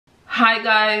Hi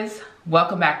guys,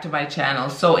 welcome back to my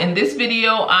channel. So in this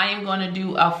video, I am going to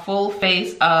do a full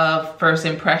face of first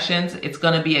impressions. It's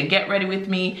going to be a get ready with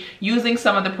me using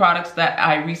some of the products that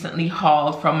I recently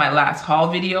hauled from my last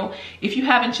haul video. If you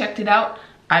haven't checked it out,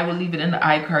 I will leave it in the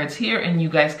iCards here and you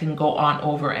guys can go on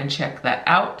over and check that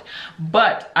out.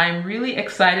 But I'm really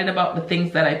excited about the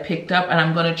things that I picked up and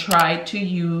I'm gonna try to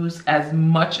use as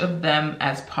much of them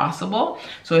as possible.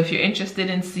 So if you're interested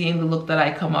in seeing the look that I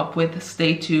come up with,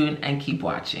 stay tuned and keep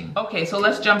watching. Okay, so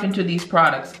let's jump into these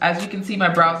products. As you can see, my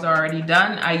brows are already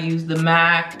done. I use the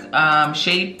MAC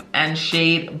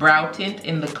Shape+Shade brow tint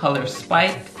in the color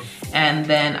Spike. And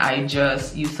then I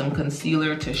just use some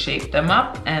concealer to shape them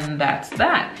up, and that's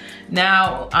that.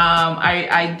 Now,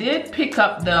 I did pick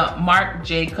up the Marc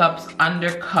Jacobs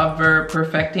Undercover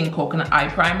Perfecting Coconut Eye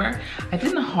Primer. I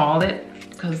didn't haul it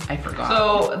because I forgot.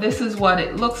 So this is what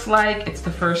it looks like. It's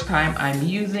the first time I'm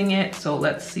using it, so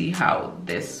let's see how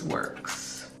this works.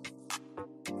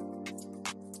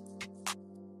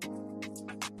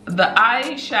 The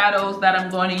eyeshadows that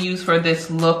I'm going to use for this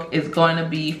look is going to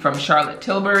be from Charlotte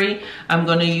Tilbury. I'm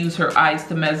going to use her Eyes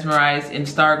to Mesmerize in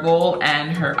Star Gold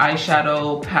and her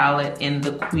eyeshadow palette in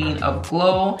the Queen of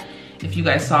Glow. If you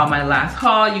guys saw my last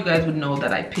haul, you guys would know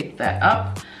that I picked that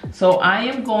up. So I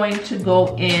am going to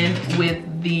go in with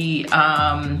the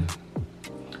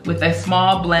with a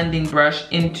small blending brush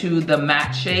into the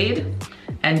matte shade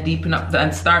and deepen up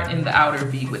and start in the outer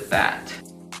V with that.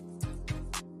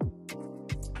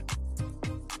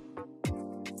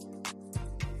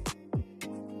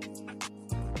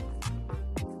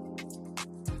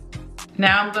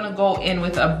 Now I'm gonna go in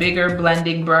with a bigger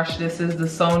blending brush. This is the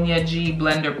Sonia G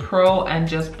Blender Pro, and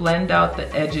just blend out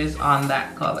the edges on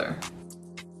that color.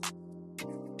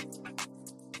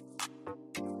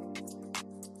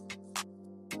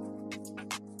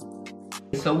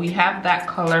 So we have that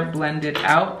color blended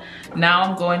out. Now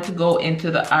I'm going to go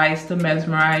into the Eyes to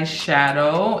Mesmerize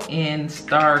shadow in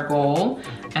Star Gold,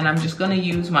 and I'm just gonna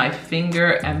use my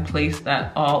finger and place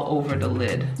that all over the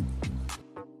lid.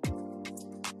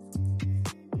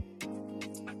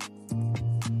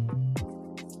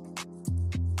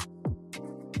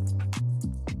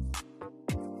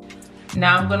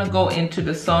 Now I'm gonna go into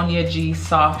the Sonia G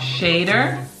Soft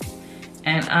Shader,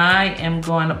 and I am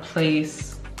going to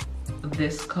place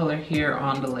this color here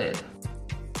on the lid.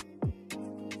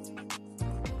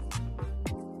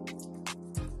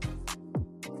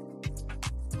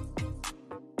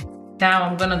 Now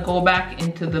I'm gonna go back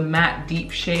into the matte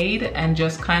deep shade and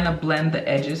just kind of blend the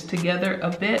edges together a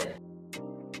bit.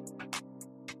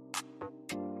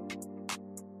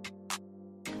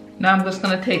 Now I'm just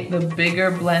gonna take the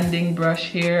bigger blending brush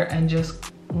here and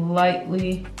just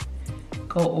lightly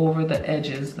go over the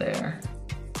edges there.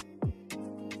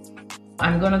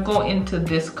 I'm gonna go into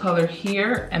this color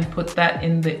here and put that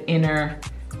in the inner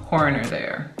corner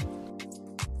there.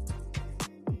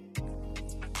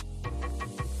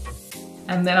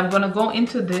 And then I'm gonna go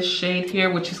into this shade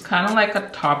here, which is kind of like a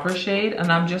topper shade,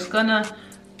 and I'm just gonna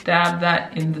dab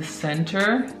that in the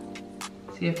center.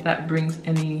 See if that brings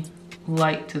any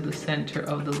light to the center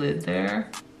of the lid there.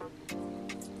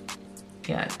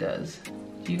 Yeah, it does.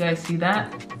 Do you guys see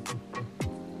that?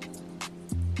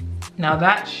 Now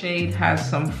that shade has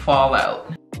some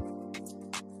fallout.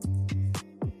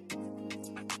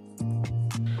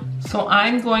 So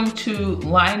I'm going to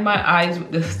line my eyes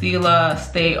with the Stila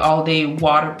Stay All Day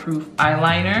Waterproof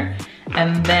Eyeliner,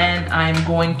 and then I'm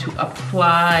going to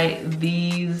apply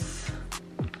these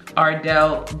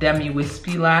Ardell Demi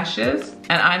Wispy lashes,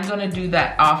 and I'm gonna do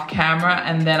that off camera,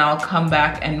 and then I'll come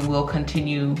back and we'll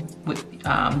continue with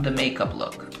the makeup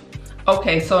look.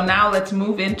 Okay, so now let's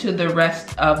move into the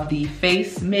rest of the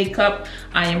face makeup.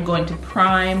 I am going to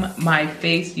prime my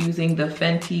face using the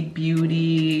Fenty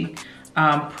Beauty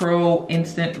Pro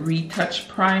Instant Retouch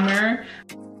Primer.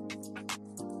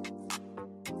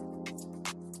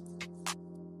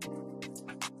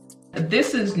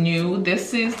 This is new.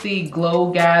 This is the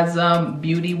Goldgasm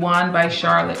Beauty Wand by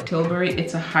Charlotte Tilbury.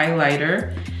 It's a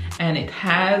highlighter and it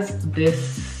has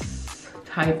this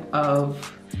type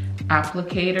of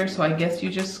applicator. So I guess you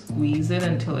just squeeze it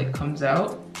until it comes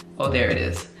out. Oh, there it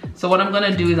is. So what I'm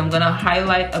gonna do is I'm gonna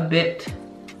highlight a bit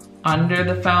under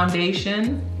the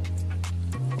foundation.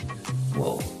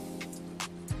 Whoa. So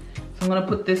I'm gonna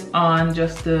put this on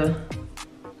just to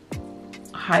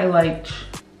highlight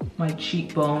my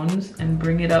cheekbones and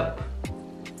bring it up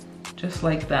just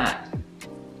like that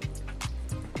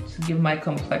to give my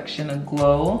complexion a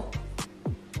glow.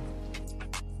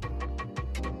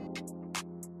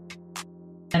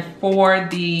 And for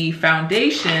the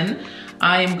foundation,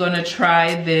 I am gonna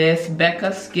try this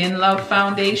Becca Skin Love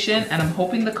foundation, and I'm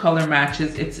hoping the color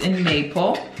matches. It's in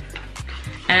Maple.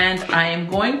 And I am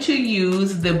going to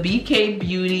use the BK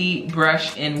Beauty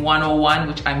brush in 101,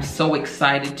 which I'm so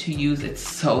excited to use. It's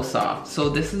so soft. So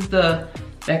this is the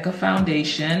Becca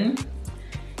foundation.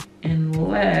 And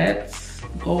let's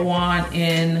go on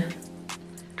in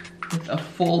with a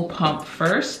full pump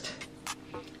first.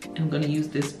 I'm gonna use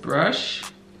this brush.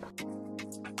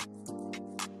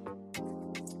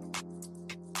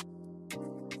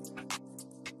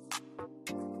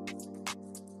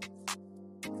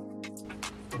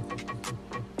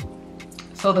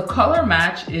 So the color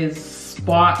match is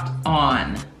spot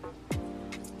on.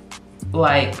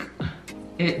 Like,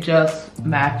 it just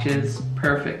matches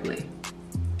perfectly.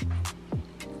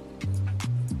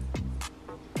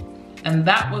 And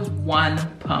that was one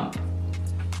pump.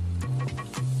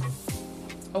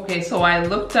 Okay, so I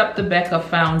looked up the Becca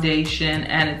foundation,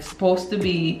 and it's supposed to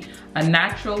be a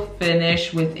natural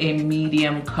finish with a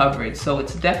medium coverage. So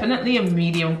it's definitely a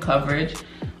medium coverage.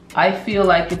 I feel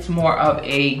like it's more of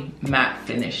a matte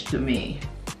finish to me.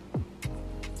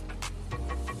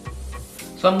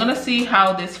 So I'm gonna see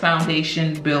how this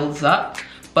foundation builds up,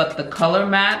 but the color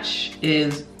match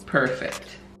is perfect.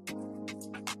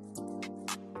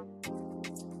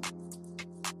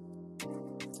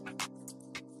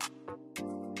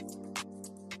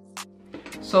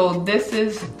 So this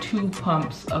is 2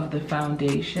 pumps of the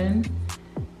foundation.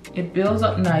 It builds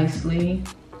up nicely.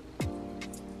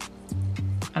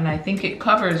 And I think it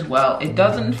covers well. It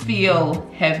doesn't feel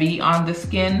heavy on the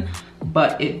skin,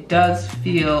 but it does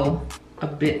feel a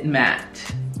bit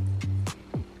matte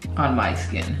on my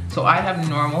skin. So I have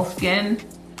normal skin,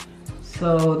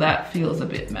 so that feels a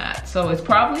bit matte. So it's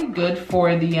probably good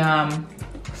for the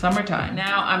summertime.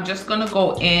 Now I'm just gonna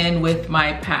go in with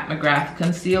my Pat McGrath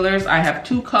concealers. I have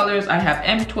 2 colors. I have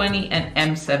M20 and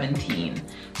M17.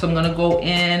 So I'm gonna go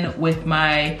in with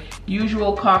my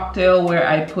usual cocktail where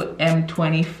I put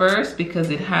M20 first because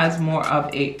it has more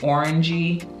of a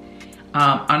orangey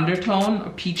undertone, a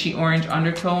peachy orange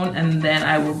undertone, and then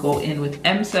I will go in with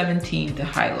M17 to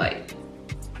highlight.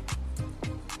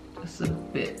 Just a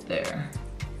bit there.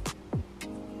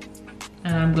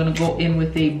 And I'm gonna go in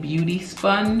with a beauty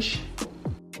sponge.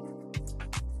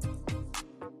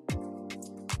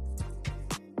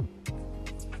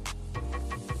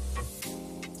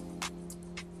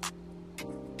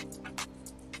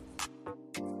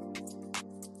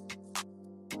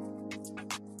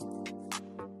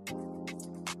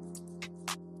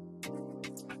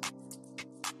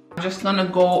 I'm just gonna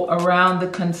go around the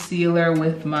concealer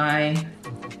with my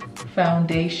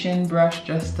foundation brush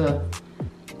just to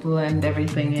blend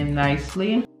everything in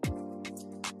nicely.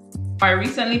 I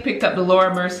recently picked up the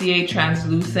Laura Mercier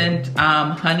Translucent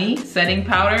Honey Setting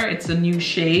Powder. It's a new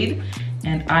shade,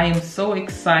 and I am so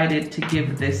excited to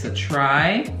give this a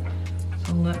try.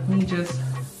 So let me just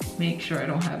make sure I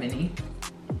don't have any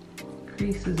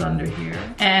creases under here.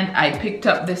 And I picked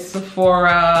up this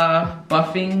Sephora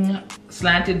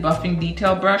slanted buffing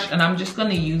detail brush, and I'm just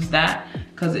gonna use that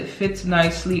because it fits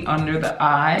nicely under the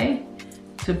eye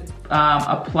to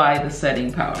apply the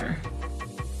setting powder.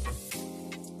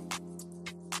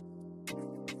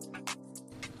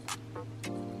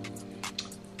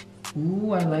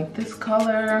 Ooh, I like this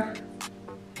color.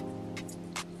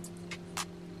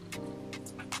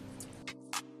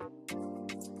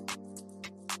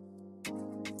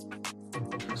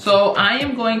 So I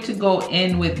am going to go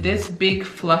in with this big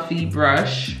fluffy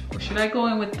brush. Should I go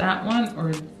in with that one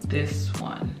or this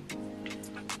one?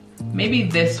 Maybe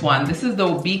this one. This is the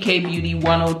BK Beauty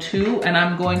 102, and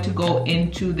I'm going to go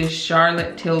into this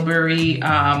Charlotte Tilbury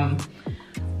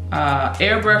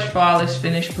Airbrush Flawless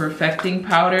Finish Perfecting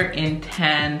Powder in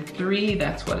Tan 3.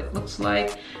 That's what it looks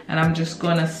like. And I'm just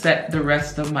gonna set the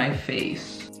rest of my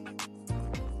face.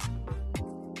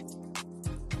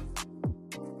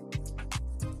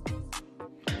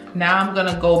 Now I'm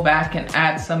gonna go back and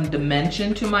add some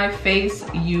dimension to my face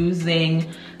using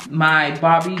my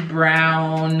Bobbi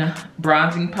Brown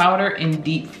bronzing powder in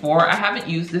Deep 4. I haven't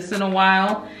used this in a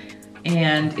while,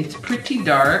 and it's pretty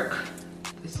dark.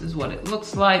 This is what it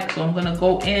looks like. So I'm gonna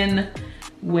go in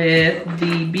with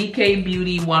the BK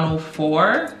Beauty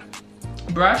 104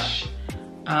 brush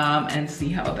and see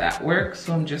how that works.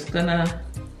 So I'm just gonna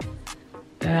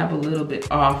dab a little bit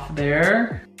off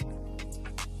there.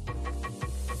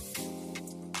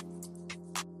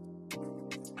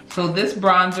 So this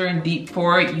bronzer in Deep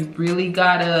 4, you really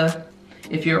gotta,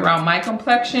 if you're around my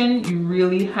complexion, you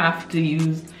really have to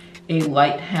use a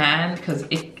light hand because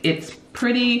it's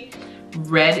pretty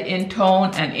red in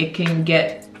tone and it can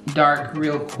get dark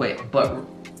real quick. But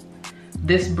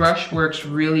this brush works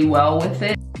really well with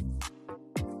it.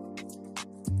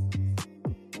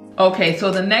 Okay, so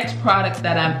the next product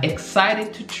that I'm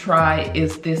excited to try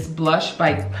is this blush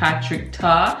by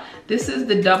Kaytc31. This is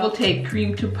the Double Take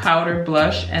Cream to Powder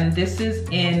blush, and this is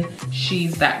in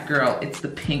She's That Girl. It's the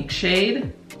pink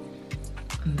shade.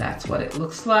 And that's what it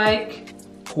looks like.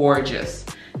 Gorgeous.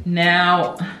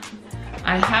 Now,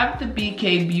 I have the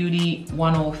BK Beauty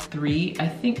 103. I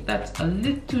think that's a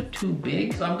little too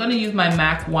big, so I'm gonna use my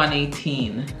MAC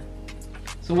 118.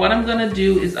 So what I'm gonna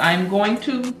do is I'm going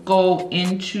to go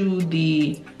into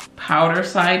the powder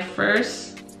side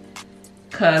first,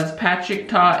 because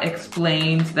Kaytc31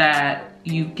 explains that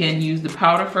you can use the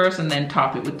powder first and then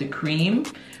top it with the cream,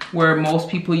 where most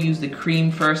people use the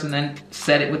cream first and then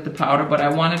set it with the powder, but I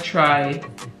wanna try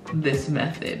this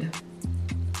method.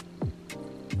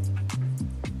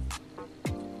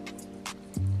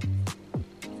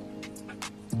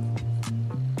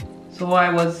 So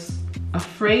I was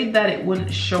afraid that it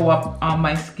wouldn't show up on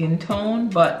my skin tone,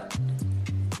 but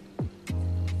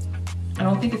I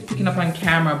don't think it's picking up on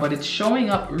camera, but it's showing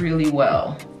up really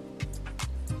well.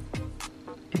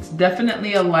 It's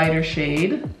definitely a lighter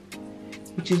shade,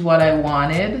 which is what I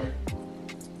wanted.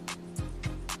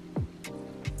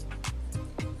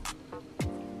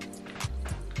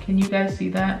 Can you guys see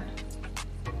that?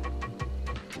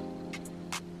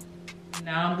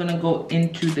 Now I'm gonna go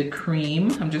into the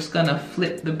cream. I'm just gonna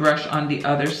flip the brush on the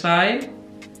other side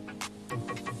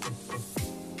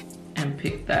and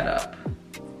pick that up.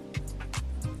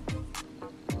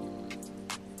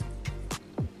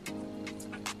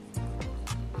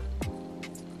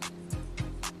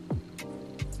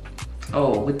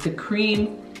 Oh, with the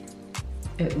cream,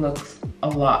 it looks a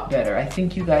lot better. I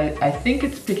think you guys, I think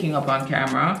it's picking up on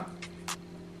camera.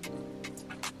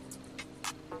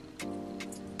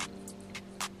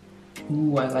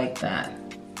 Ooh, I like that.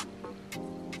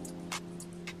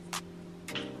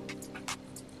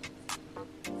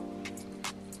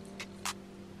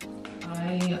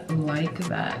 I like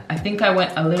that. I think I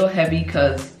went a little heavy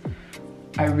because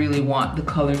I really want the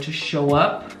color to show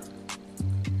up.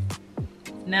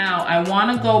 Now I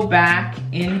want to go back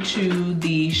into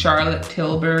the Charlotte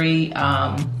Tilbury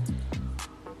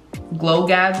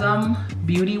Goldgasm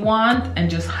Beauty Wand and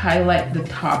just highlight the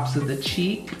tops of the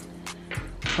cheek.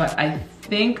 But I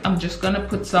think I'm just gonna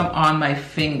put some on my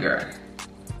finger.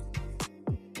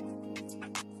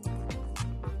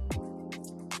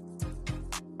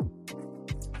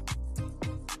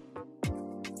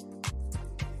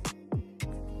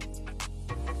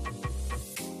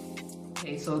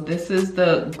 Okay, so this is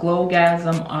the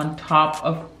Goldgasm on top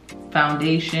of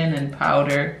foundation and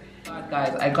powder. God,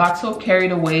 guys, I got so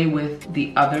carried away with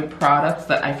the other products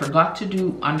that I forgot to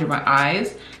do under my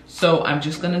eyes. So I'm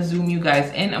just gonna zoom you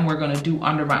guys in and we're gonna do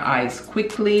under my eyes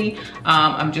quickly.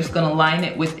 I'm just gonna line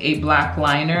it with a black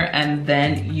liner and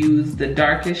then use the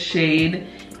darkest shade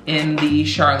in the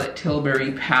Charlotte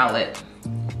Tilbury palette,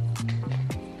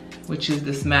 which is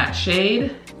this matte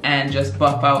shade, and just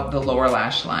buff out the lower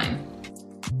lash line.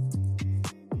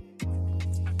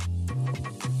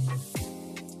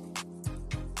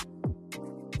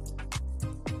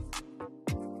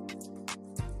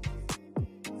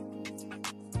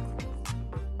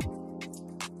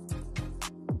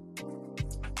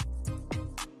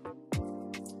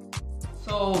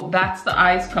 So that's the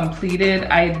eyes completed.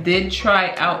 I did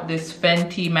try out this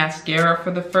Fenty mascara for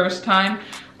the first time.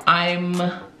 I'm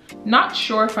not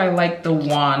sure if I like the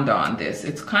wand on this.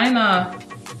 It's kind of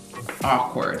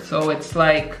awkward. So it's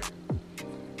like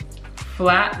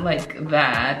flat like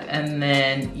that, and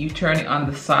then you turn it on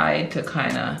the side to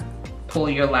kind of pull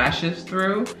your lashes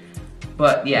through.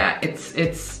 But yeah,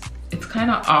 it's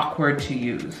kind of awkward to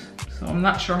use. So I'm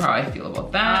not sure how I feel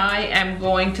about that. I am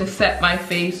going to set my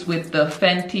face with the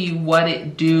Fenty What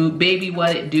It Do, Baby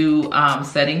What It Do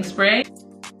setting spray.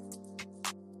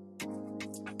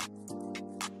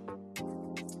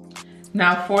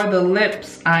 Now for the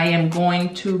lips, I am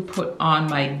going to put on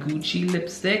my Gucci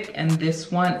lipstick, and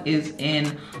this one is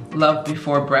in Love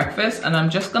Before Breakfast, and I'm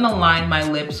just gonna line my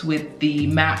lips with the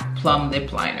matte plum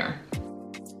lip liner.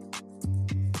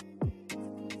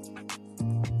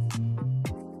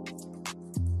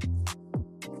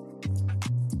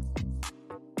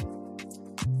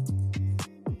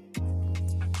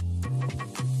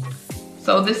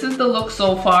 So this is the look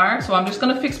so far. So I'm just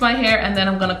gonna fix my hair and then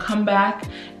I'm gonna come back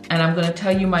and I'm gonna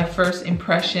tell you my first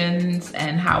impressions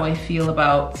and how I feel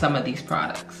about some of these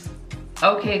products.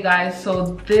 Okay guys,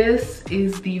 so this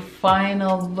is the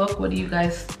final look. What do you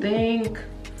guys think?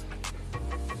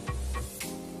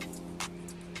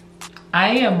 I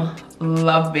am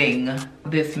loving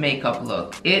this makeup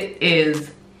look. It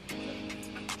is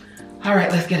All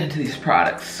right, let's get into these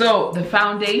products. So the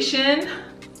foundation,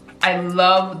 I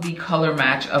love the color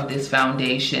match of this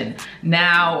foundation.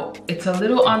 Now, it's a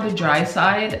little on the dry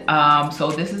side,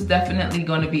 so this is definitely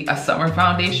going to be a summer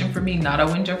foundation for me, not a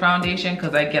winter foundation,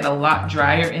 because I get a lot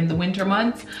drier in the winter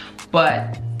months,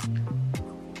 but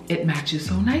it matches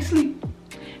so nicely.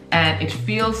 And it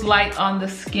feels light on the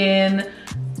skin.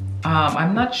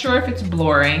 I'm not sure if it's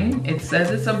blurring. It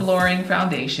says it's a blurring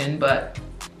foundation, but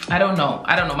I don't know.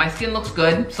 My skin looks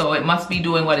good, so it must be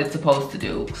doing what it's supposed to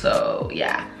do. So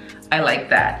yeah, I like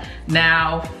that.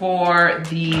 Now for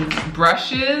these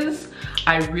brushes,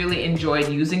 I really enjoyed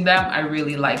using them. I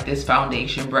really like this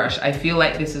foundation brush. I feel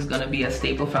like this is gonna be a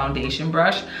staple foundation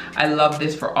brush. I love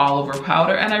this for all over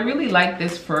powder, and I really like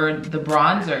this for the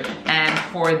bronzer. And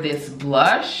for this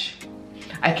blush,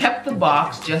 I kept the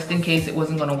box just in case it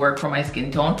wasn't gonna work for my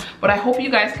skin tone, but I hope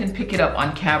you guys can pick it up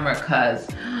on camera, because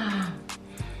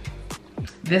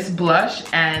this blush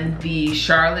and the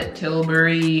Charlotte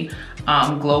Tilbury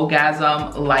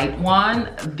Goldgasm light one,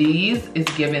 these is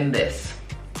giving this.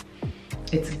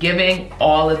 It's giving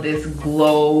all of this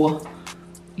glow,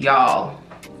 y'all.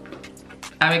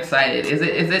 I'm excited. Is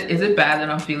it bad that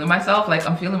I'm feeling myself? Like,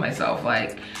 I'm feeling myself,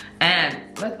 like. And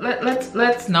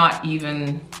let's not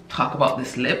even talk about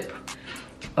this lip.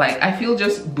 Like, I feel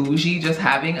just bougie just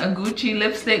having a Gucci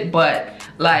lipstick, but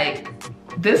like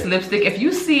this lipstick, if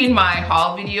you've seen my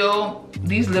haul video,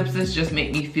 these lipsticks just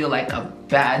make me feel like a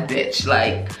bad bitch.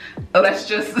 Like, let's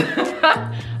just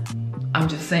I'm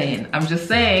just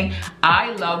saying,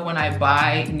 I love when I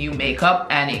buy new makeup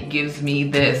and it gives me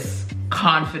this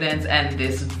confidence and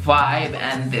this vibe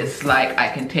and this, like, I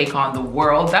can take on the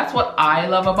world. That's what I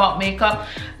love about makeup.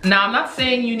 Now, I'm not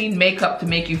saying you need makeup to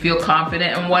make you feel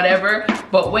confident and whatever,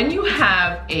 but when you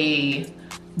have a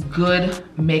good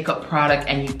makeup product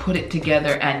and you put it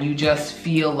together and you just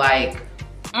feel like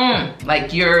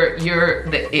you're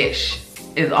the ish,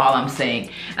 is all I'm saying.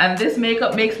 And this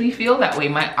makeup makes me feel that way.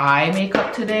 My eye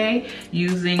makeup today,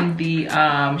 using the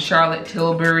Charlotte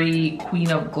Tilbury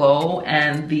Queen of Glow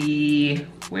and the,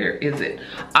 where is it?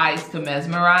 Eyes to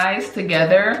Mesmerize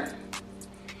together.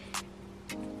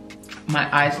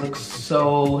 My eyes look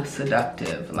so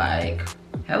seductive. Like,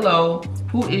 hello,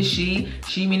 who is she?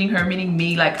 She meaning her, meaning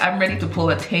me. Like, I'm ready to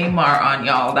pull a Tamar on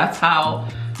y'all. That's how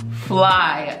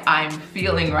fly I'm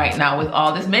feeling right now with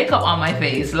all this makeup on my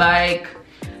face. Like,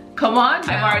 come on.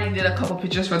 I've already did a couple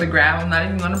pictures for the gram. I'm not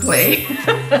even gonna play.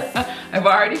 I've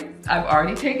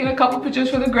already taken a couple pictures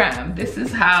for the gram. This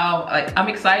is how, like, I'm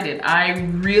excited. I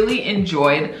really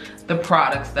enjoyed the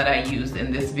products that I used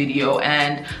in this video,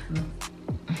 and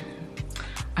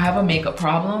I have a makeup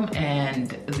problem,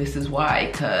 and this is why,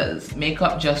 because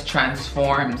makeup just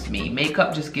transforms me.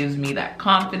 Makeup just gives me that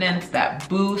confidence, that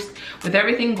boost. With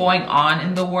everything going on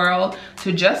in the world,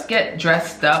 to just get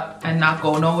dressed up and not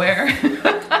go nowhere.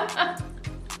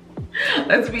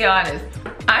 Let's be honest,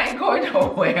 I ain't going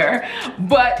nowhere,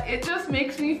 but it just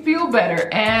makes me feel better,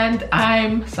 and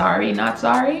I'm sorry, not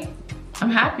sorry. I'm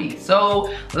happy.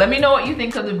 So let me know what you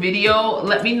think of the video.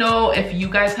 Let me know if you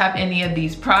guys have any of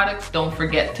these products. Don't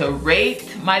forget to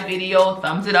rate my video,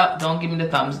 thumbs it up. Don't give me the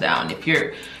thumbs down. If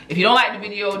you don't like the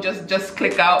video, just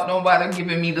click out. Don't bother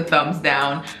giving me the thumbs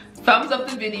down. Thumbs up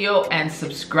the video and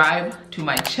subscribe to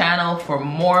my channel for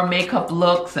more makeup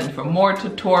looks and for more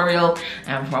tutorial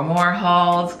and for more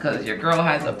hauls, because your girl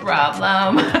has a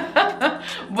problem.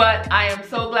 But I am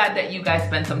so glad that you guys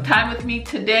spent some time with me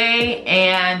today,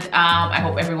 and I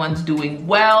hope everyone's doing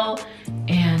well.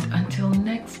 And until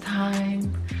next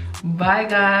time, bye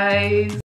guys.